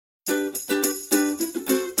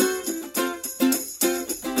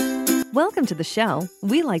Welcome to the show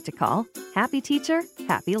we like to call Happy Teacher,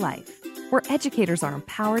 Happy Life, where educators are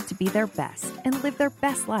empowered to be their best and live their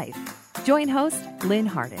best life. Join host Lynn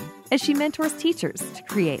Harden as she mentors teachers to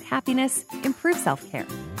create happiness, improve self-care,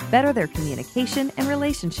 better their communication and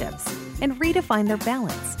relationships, and redefine their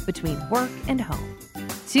balance between work and home.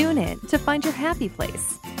 Tune in to find your happy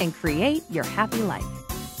place and create your happy life.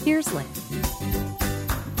 Here's Lynn.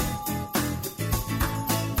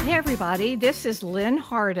 Hey everybody, this is Lynn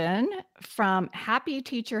Harden from Happy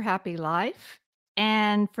Teacher, Happy Life.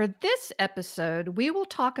 And for this episode, we will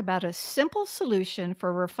talk about a simple solution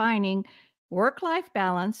for refining work-life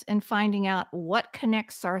balance and finding out what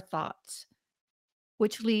connects our thoughts,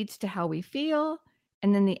 which leads to how we feel,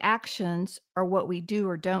 and then the actions are what we do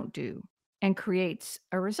or don't do and creates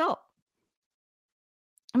a result.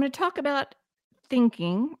 I'm going to talk about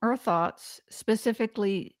thinking or thoughts,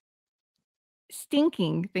 specifically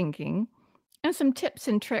stinking thinking, and some tips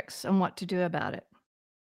and tricks on what to do about it.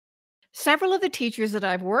 Several of the teachers that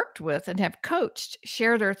I've worked with and have coached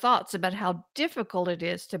share their thoughts about how difficult it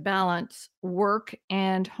is to balance work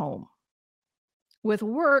and home, with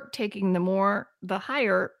work taking the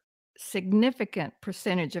higher significant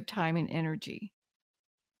percentage of time and energy.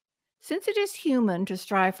 Since it is human to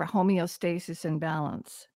strive for homeostasis and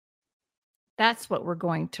balance, that's what we're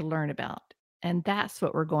going to learn about, and that's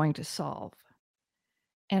what we're going to solve.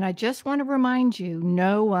 And I just want to remind you,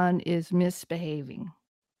 no one is misbehaving.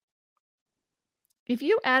 If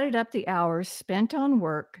you added up the hours spent on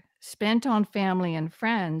work, spent on family and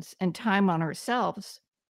friends, and time on ourselves,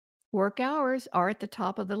 work hours are at the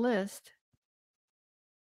top of the list.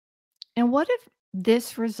 And what if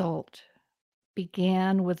this result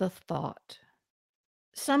began with a thought?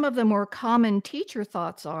 Some of the more common teacher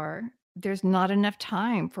thoughts are, there's not enough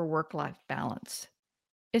time for work-life balance.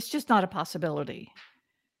 It's just not a possibility.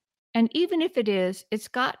 And even if it is, it's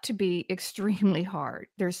got to be extremely hard.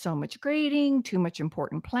 There's so much grading, too much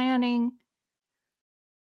important planning.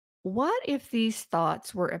 What if these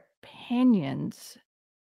thoughts were opinions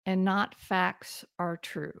and not facts are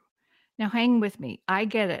true? Now, hang with me. I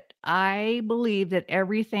get it. I believe that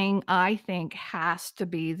everything I think has to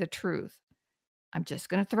be the truth. I'm just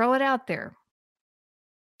going to throw it out there.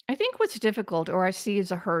 I think what's difficult, or I see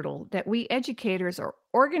as a hurdle, that we educators are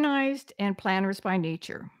organized and planners by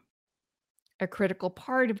nature. A critical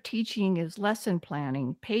part of teaching is lesson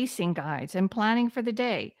planning, pacing guides, and planning for the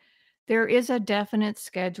day. There is a definite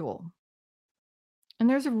schedule, and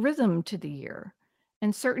there's a rhythm to the year,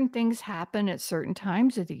 and certain things happen at certain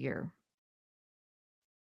times of the year.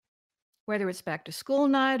 Whether it's back to school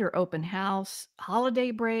night or open house,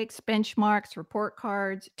 holiday breaks, benchmarks, report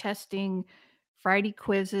cards, testing, Friday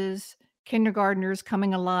quizzes, kindergartners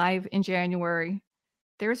coming alive in January,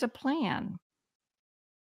 there's a plan.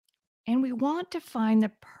 And we want to find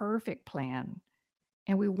the perfect plan.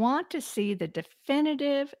 And we want to see the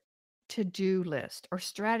definitive to-do list or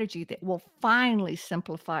strategy that will finally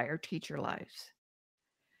simplify our teacher lives.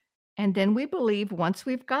 And then we believe once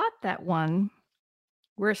we've got that one,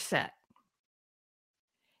 we're set.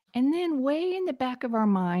 And then way in the back of our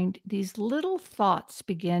mind, these little thoughts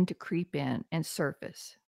begin to creep in and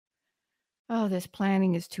surface. Oh, this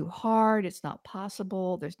planning is too hard. It's not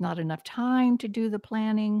possible. There's not enough time to do the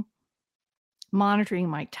planning. Monitoring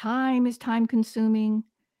my time is time consuming.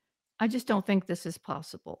 I just don't think this is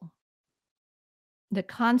possible. The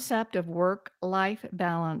concept of work-life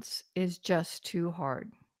balance is just too hard.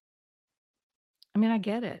 I mean, I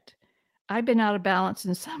get it. I've been out of balance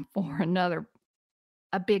in some form or another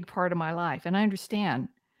a big part of my life, and I understand.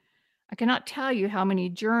 I cannot tell you how many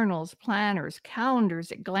journals, planners,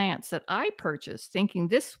 calendars at glance that I purchased thinking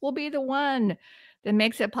this will be the one that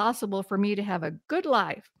makes it possible for me to have a good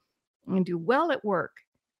life and do well at work.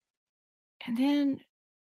 And then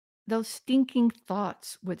those stinking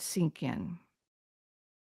thoughts would sink in.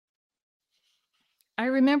 I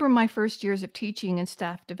remember my first years of teaching and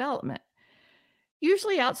staff development.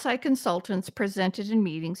 Usually outside consultants presented in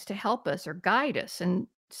meetings to help us or guide us in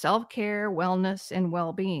self-care, wellness, and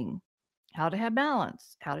well-being. How to have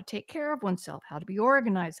balance, how to take care of oneself, how to be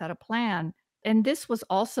organized, how to plan. And this was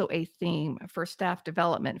also a theme for staff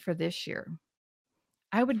development for this year.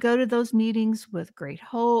 I would go to those meetings with great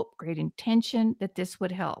hope, great intention that this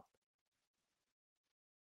would help.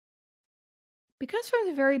 Because from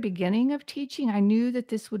the very beginning of teaching, I knew that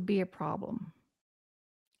this would be a problem.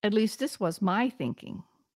 At least this was my thinking.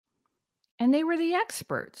 And they were the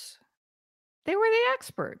experts. They were the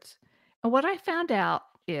experts. And what I found out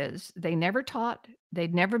is they never taught,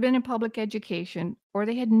 they'd never been in public education, or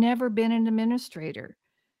they had never been an administrator.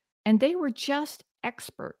 And they were just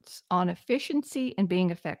experts on efficiency and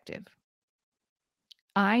being effective.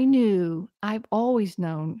 I've always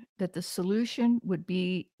known that the solution would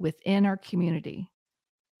be within our community.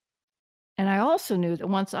 And I also knew that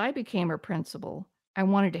once I became a principal, I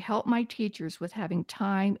wanted to help my teachers with having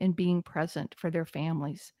time and being present for their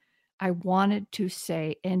families. I wanted to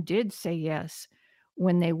say and did say yes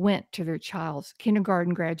when they went to their child's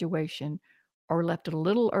kindergarten graduation or left a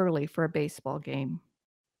little early for a baseball game.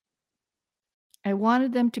 I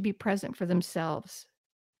wanted them to be present for themselves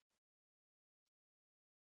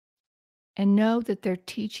and know that their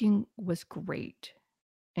teaching was great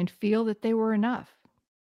and feel that they were enough.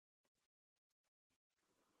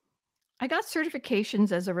 I got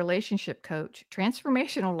certifications as a relationship coach,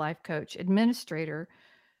 transformational life coach, administrator,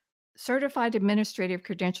 certified administrative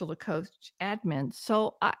credential to coach admin.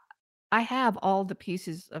 So I have all the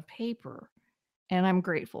pieces of paper and I'm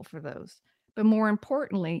grateful for those. But more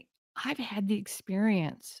importantly, I've had the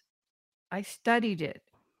experience. I studied it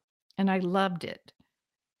and I loved it.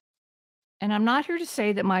 And I'm not here to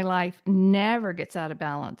say that my life never gets out of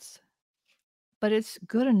balance, but it's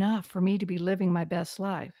good enough for me to be living my best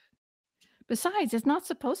life. Besides, it's not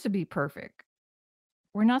supposed to be perfect.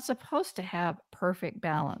 We're not supposed to have perfect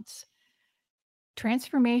balance.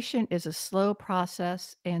 Transformation is a slow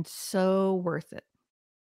process and so worth it.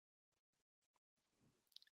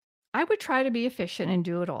 I would try to be efficient and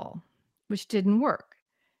do it all, which didn't work.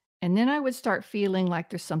 And then I would start feeling like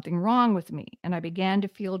there's something wrong with me, and I began to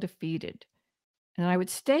feel defeated. And I would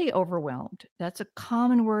stay overwhelmed. That's a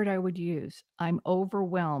common word I would use. I'm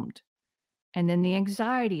overwhelmed. And then the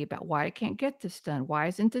anxiety about why I can't get this done. Why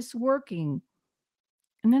isn't this working?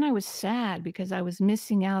 And then I was sad because I was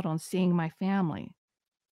missing out on seeing my family.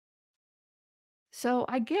 So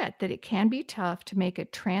I get that it can be tough to make a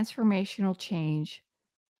transformational change,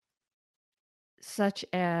 such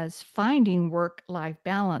as finding work life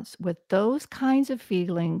balance with those kinds of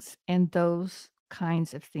feelings and those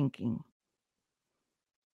kinds of thinking.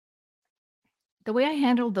 The way I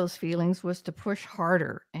handled those feelings was to push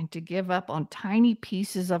harder and to give up on tiny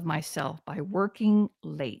pieces of myself by working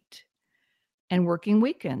late and working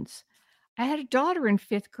weekends. I had a daughter in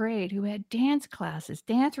fifth grade who had dance classes,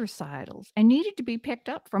 dance recitals, and needed to be picked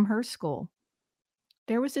up from her school.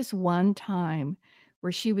 There was this one time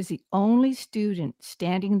where she was the only student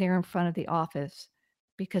standing there in front of the office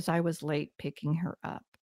because I was late picking her up.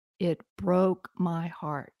 It broke my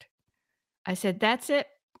heart. I said, "That's it.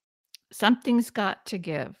 Something's got to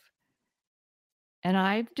give." And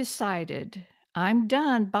I've decided I'm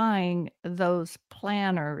done buying those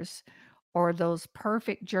planners or those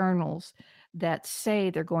perfect journals that say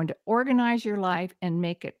they're going to organize your life and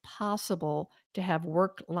make it possible to have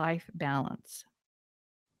work life balance.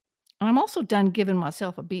 And I'm also done giving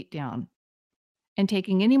myself a beat down and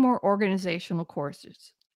taking any more organizational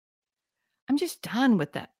courses. I'm just done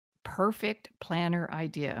with that perfect planner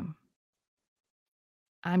idea.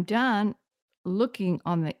 I'm done looking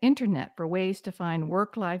on the internet for ways to find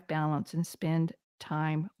work life balance and spend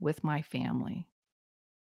time with my family.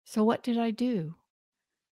 So, what did I do?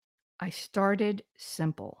 I started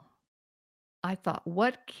simple. I thought,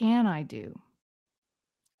 what can I do?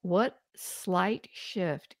 What slight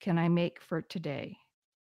shift can I make for today?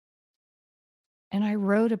 And I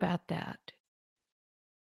wrote about that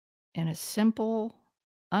in a simple,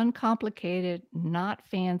 uncomplicated, not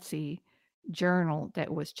fancy journal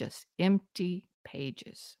that was just empty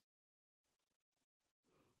pages.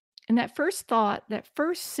 And that first thought, that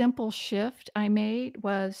first simple shift I made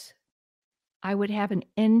was I would have an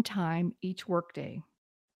end time each workday.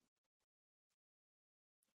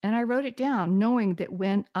 And I wrote it down knowing that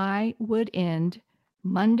when I would end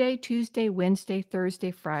Monday, Tuesday, Wednesday,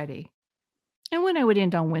 Thursday, Friday, and when I would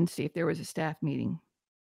end on Wednesday if there was a staff meeting.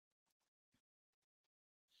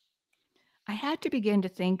 I had to begin to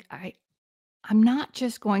think I'm not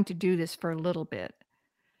just going to do this for a little bit,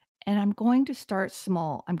 and I'm going to start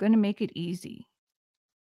small. I'm going to make it easy.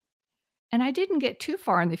 And I didn't get too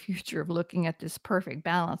far in the future of looking at this perfect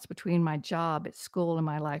balance between my job at school and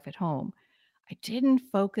my life at home. I didn't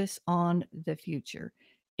focus on the future.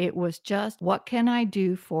 It was just, what can I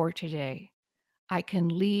do for today? I can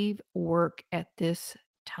leave work at this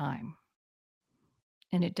time.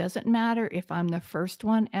 And it doesn't matter if I'm the first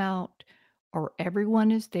one out or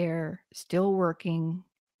everyone is there still working.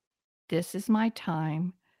 This is my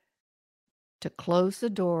time to close the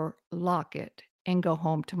door, lock it, and go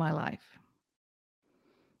home to my life.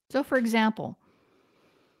 So, for example,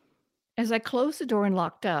 as I closed the door and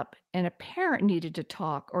locked up, and a parent needed to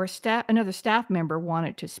talk or another staff member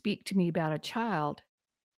wanted to speak to me about a child,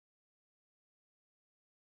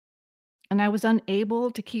 and I was unable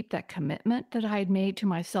to keep that commitment that I had made to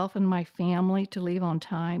myself and my family to leave on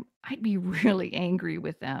time, I'd be really angry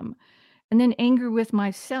with them. And then angry with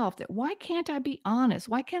myself that why can't I be honest?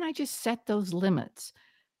 Why can't I just set those limits?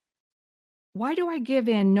 Why do I give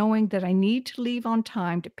in knowing that I need to leave on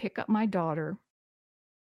time to pick up my daughter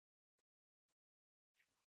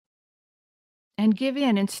and give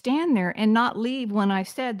in and stand there and not leave when I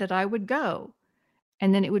said that I would go?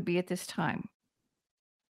 And then it would be at this time.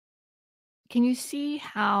 Can you see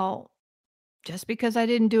how just because I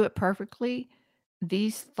didn't do it perfectly,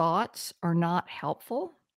 these thoughts are not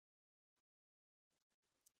helpful?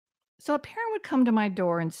 So a parent would come to my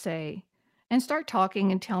door and say, and start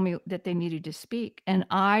talking and tell me that they needed to speak. And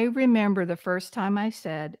I remember the first time I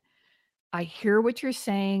said, I hear what you're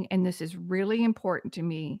saying, and this is really important to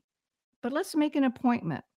me, but let's make an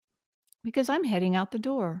appointment because I'm heading out the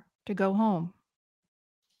door to go home.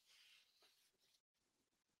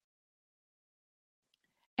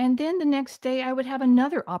 And then the next day, I would have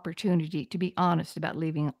another opportunity to be honest about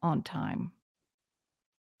leaving on time.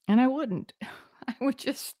 And I wouldn't. I would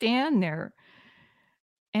just stand there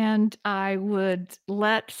and I would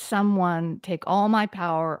let someone take all my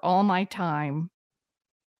power, all my time,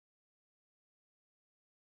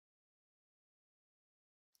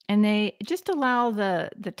 and they just allow the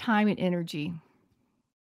time and energy.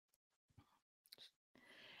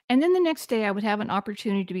 And then the next day, I would have an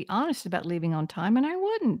opportunity to be honest about leaving on time, and I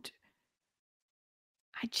wouldn't.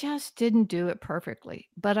 I just didn't do it perfectly,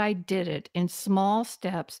 but I did it in small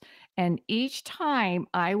steps. And each time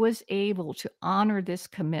I was able to honor this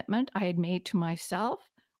commitment I had made to myself,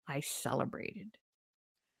 I celebrated.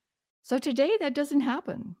 So today, that doesn't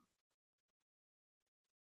happen.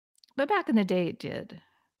 But back in the day, it did.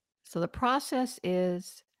 So the process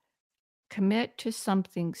is commit to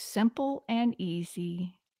something simple and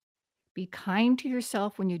easy. Be kind to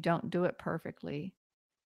yourself when you don't do it perfectly,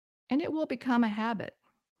 and it will become a habit.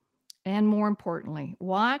 And more importantly,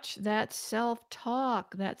 watch that self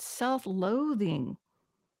talk, that self loathing.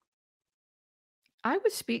 I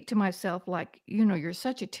would speak to myself like, you're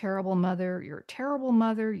such a terrible mother. You're a terrible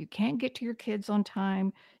mother. You can't get to your kids on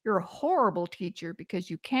time. You're a horrible teacher because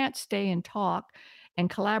you can't stay and talk and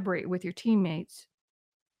collaborate with your teammates.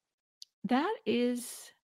 That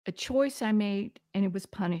is a choice I made, and it was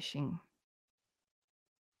punishing.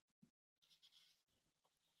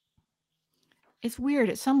 It's weird.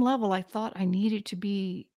 At some level, I thought I needed to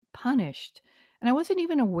be punished. And I wasn't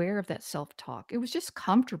even aware of that self talk. It was just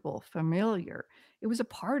comfortable, familiar. It was a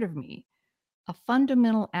part of me, a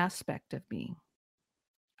fundamental aspect of me.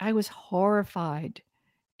 I was horrified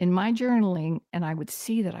in my journaling, and I would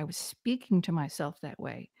see that I was speaking to myself that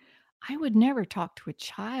way. I would never talk to a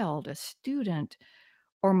child, a student,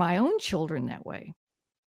 or my own children that way.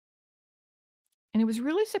 And it was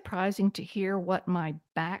really surprising to hear what my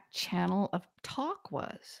back channel of talk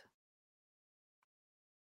was.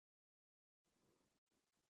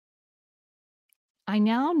 I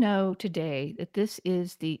now know today that this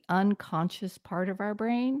is the unconscious part of our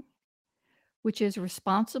brain, which is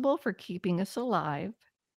responsible for keeping us alive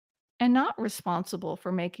and not responsible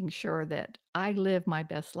for making sure that I live my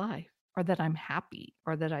best life or that I'm happy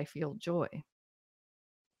or that I feel joy.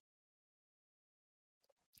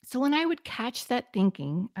 So when I would catch that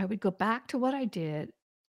thinking, I would go back to what I did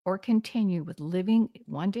or continue with living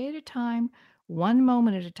one day at a time, one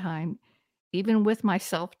moment at a time, even with my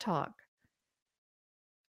self talk.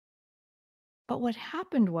 But what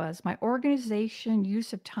happened was my organization,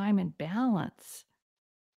 use of time, and balance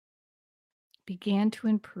began to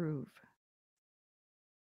improve.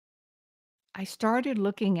 I started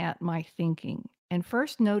looking at my thinking and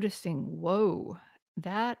first noticing, whoa,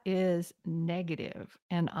 that is negative,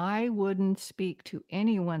 and I wouldn't speak to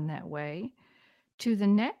anyone that way. To the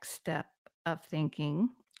next step of thinking,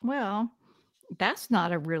 well, that's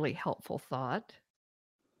not a really helpful thought.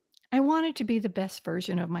 I wanted to be the best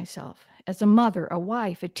version of myself as a mother, a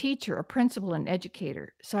wife, a teacher, a principal, and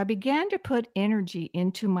educator. So I began to put energy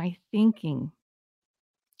into my thinking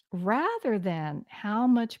rather than how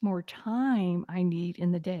much more time I need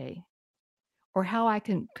in the day or how I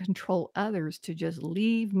can control others to just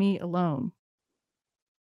leave me alone.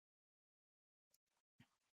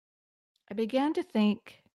 I began to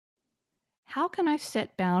think, how can I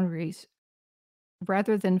set boundaries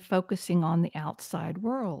rather than focusing on the outside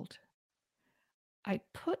world? I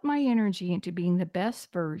put my energy into being the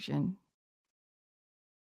best version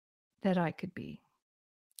that I could be.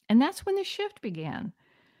 And that's when the shift began.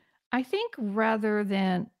 I think rather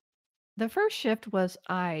than the first shift was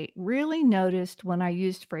I really noticed when I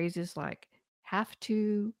used phrases like have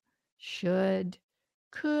to, should,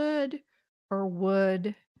 could, or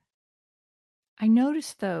would. I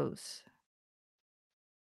notice those,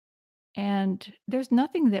 and there's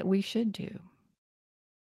nothing that we should do.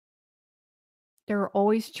 There are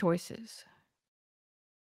always choices.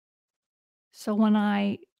 So when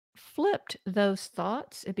I flipped those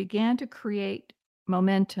thoughts, it began to create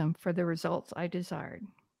momentum for the results I desired,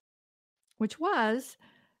 which was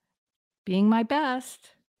being my best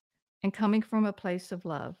and coming from a place of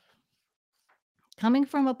love. Coming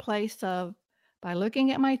from a place of, by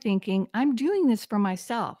looking at my thinking, I'm doing this for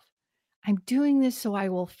myself. I'm doing this so I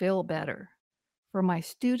will feel better. For my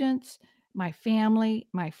students, my family,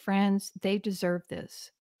 my friends, they deserve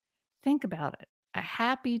this. Think about it. A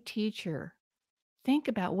happy teacher. Think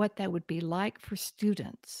about what that would be like for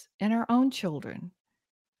students and our own children.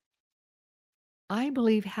 I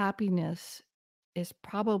believe happiness is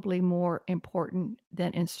probably more important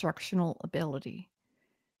than instructional ability.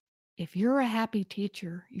 If you're a happy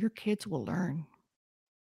teacher, your kids will learn.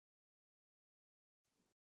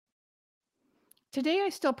 Today, I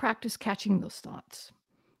still practice catching those thoughts.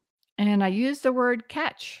 And I use the word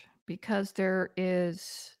catch because there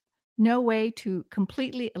is no way to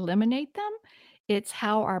completely eliminate them. It's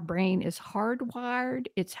how our brain is hardwired,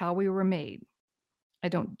 it's how we were made. I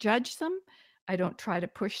don't judge them, I don't try to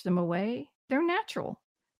push them away. They're natural,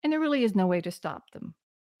 and there really is no way to stop them.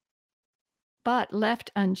 But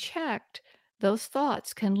left unchecked, those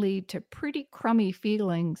thoughts can lead to pretty crummy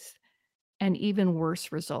feelings and even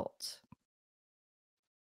worse results.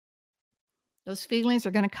 Those feelings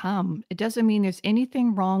are going to come. It doesn't mean there's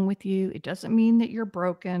anything wrong with you. It doesn't mean that you're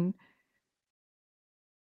broken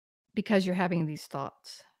because you're having these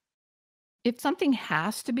thoughts. If something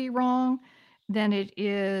has to be wrong, then it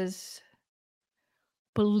is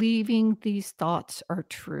believing these thoughts are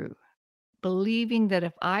true. Believing that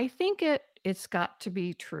if I think it, it's got to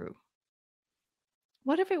be true.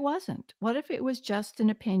 What if it wasn't? What if it was just an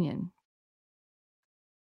opinion?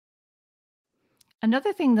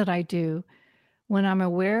 Another thing that I do when I'm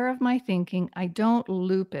aware of my thinking, I don't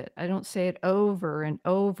loop it. I don't say it over and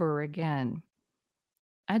over again.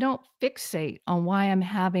 I don't fixate on why I'm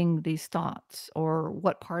having these thoughts or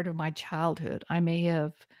what part of my childhood I may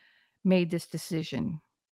have made this decision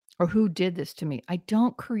or who did this to me. I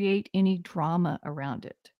don't create any drama around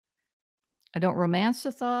it. I don't romance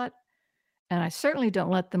the thought, and I certainly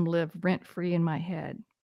don't let them live rent free in my head.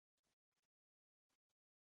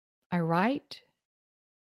 I write,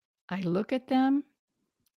 I look at them.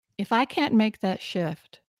 If I can't make that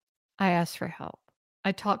shift, I ask for help.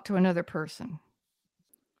 I talk to another person.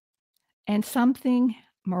 And something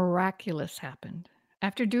miraculous happened.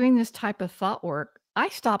 After doing this type of thought work, I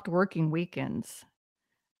stopped working weekends.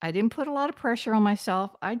 I didn't put a lot of pressure on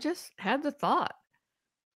myself. I just had the thought.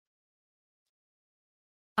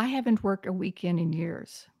 I haven't worked a weekend in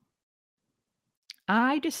years.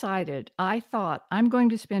 I thought I'm going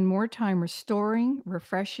to spend more time restoring,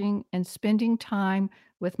 refreshing, and spending time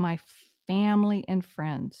with my family and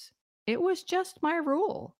friends. It was just my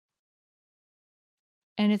rule.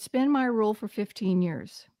 And it's been my rule for 15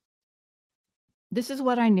 years. This is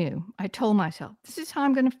what I knew. I told myself, this is how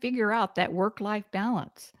I'm going to figure out that work-life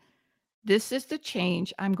balance. This is the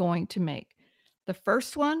change I'm going to make. The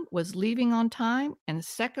first one was leaving on time, and the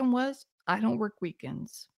second was I don't work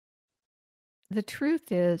weekends. The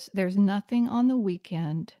truth is, there's nothing on the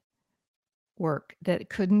weekend work that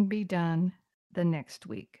couldn't be done the next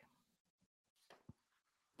week.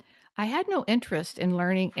 I had no interest in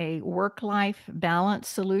learning a work-life balance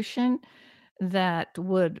solution that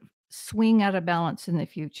would swing out of balance in the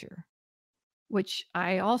future, which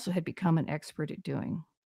I also had become an expert at doing.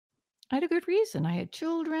 I had a good reason. I had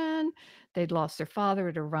children. They'd lost their father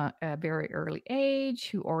at a very early age,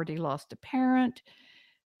 who already lost a parent,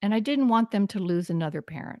 and I didn't want them to lose another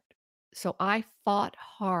parent. So I fought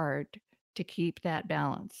hard to keep that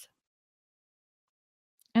balance.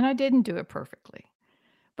 And I didn't do it perfectly,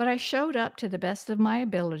 but I showed up to the best of my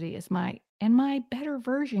ability and my better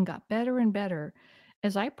version got better and better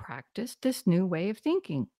as I practiced this new way of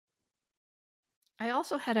thinking. I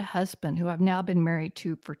also had a husband who I've now been married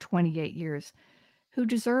to for 28 years who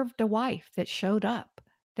deserved a wife that showed up,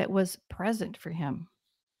 that was present for him.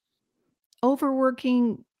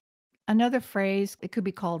 Overworking, another phrase, it could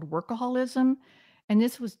be called workaholism, and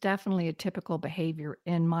this was definitely a typical behavior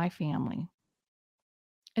in my family.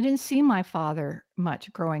 I didn't see my father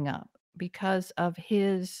much growing up because of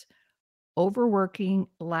his overworking,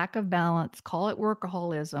 lack of balance, call it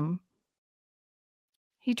workaholism.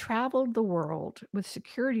 He traveled the world with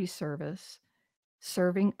security service,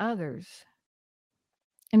 serving others.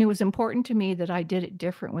 And it was important to me that I did it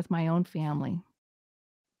different with my own family.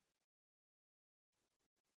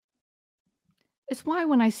 It's why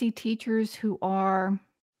when I see teachers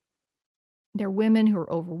they're women who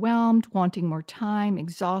are overwhelmed, wanting more time,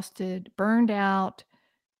 exhausted, burned out,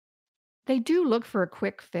 they do look for a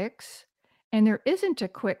quick fix. And there isn't a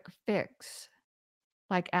quick fix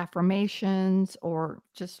like affirmations or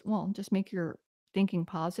just make your thinking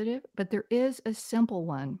positive, but there is a simple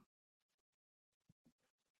one.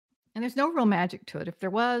 And there's no real magic to it. If there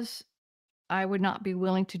was, I would not be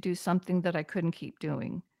willing to do something that I couldn't keep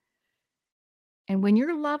doing. And when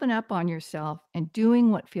you're loving up on yourself and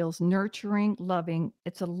doing what feels nurturing, loving,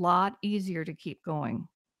 it's a lot easier to keep going.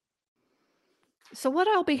 So, what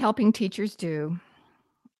I'll be helping teachers do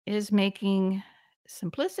is making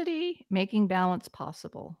balance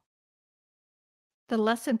possible. The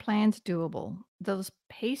lesson plan's doable. Those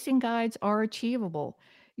pacing guides are achievable.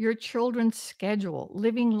 Your children's schedule,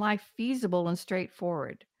 living life feasible and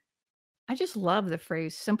straightforward. I just love the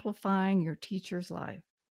phrase simplifying your teacher's life.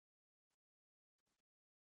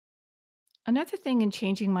 Another thing in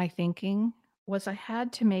changing my thinking was I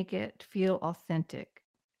had to make it feel authentic.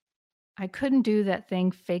 I couldn't do that thing,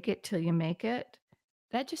 fake it till you make it.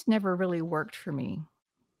 That just never really worked for me.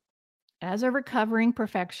 As a recovering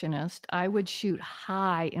perfectionist, I would shoot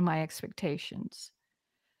high in my expectations.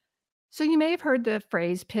 So you may have heard the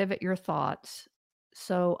phrase pivot your thoughts.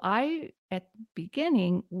 So I, at the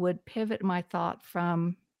beginning, would pivot my thought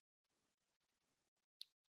from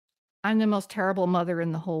I'm the most terrible mother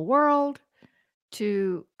in the whole world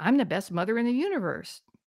to I'm the best mother in the universe.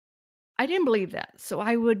 I didn't believe that. So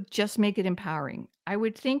I would just make it empowering. I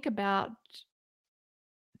would think about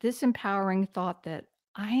this empowering thought that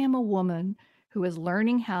I am a woman who is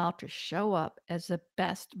learning how to show up as the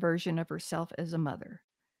best version of herself as a mother.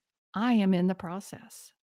 I am in the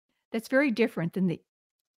process. That's very different than the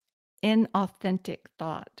inauthentic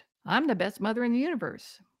thought. I'm the best mother in the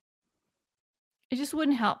universe. It just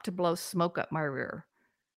wouldn't help to blow smoke up my rear.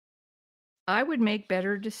 I would make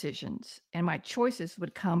better decisions, and my choices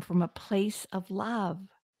would come from a place of love.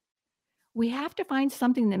 We have to find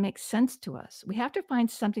something that makes sense to us. We have to find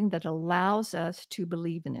something that allows us to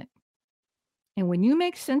believe in it. And when you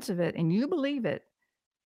make sense of it and you believe it,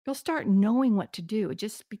 you'll start knowing what to do. It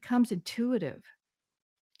just becomes intuitive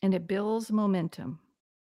and it builds momentum.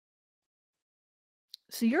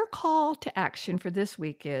 So your call to action for this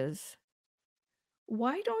week is,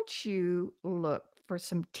 why don't you look for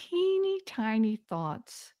some teeny tiny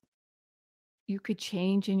thoughts you could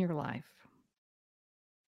change in your life?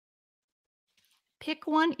 Pick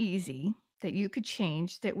one easy that you could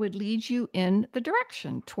change that would lead you in the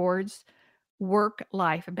direction towards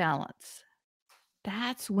work-life balance.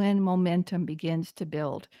 That's when momentum begins to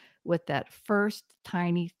build with that first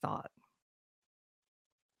tiny thought.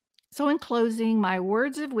 So in closing, my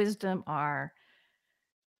words of wisdom are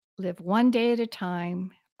live one day at a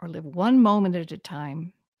time or live one moment at a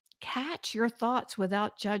time. Catch your thoughts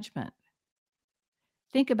without judgment.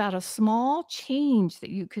 Think about a small change that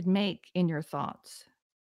you could make in your thoughts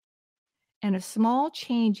and a small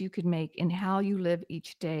change you could make in how you live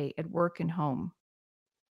each day at work and home.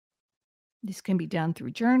 This can be done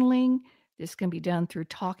through journaling. This can be done through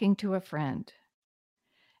talking to a friend.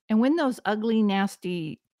 And when those ugly,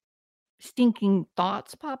 nasty, stinking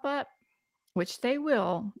thoughts pop up, which they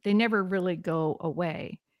will, they never really go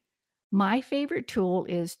away. My favorite tool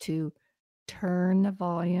is to turn the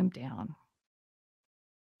volume down.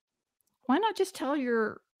 Why not just tell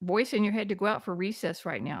your voice in your head to go out for recess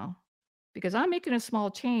right now? Because I'm making a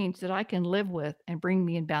small change that I can live with and bring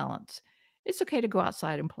me in balance. It's okay to go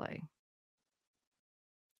outside and play.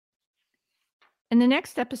 In the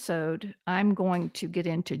next episode, I'm going to get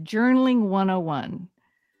into Journaling 101.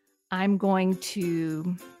 I'm going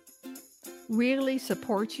to really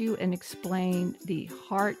support you and explain the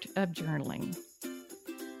heart of journaling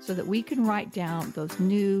so that we can write down those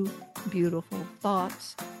new, beautiful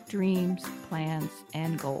thoughts, dreams, plans,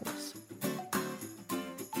 and goals.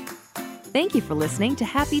 Thank you for listening to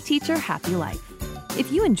Happy Teacher, Happy Life.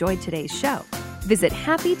 If you enjoyed today's show, visit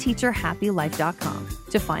happyteacherhappylife.com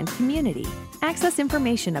to find community, access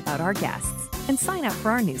information about our guests, and sign up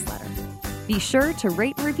for our newsletter. Be sure to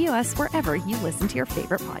rate and review us wherever you listen to your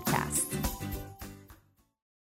favorite podcasts.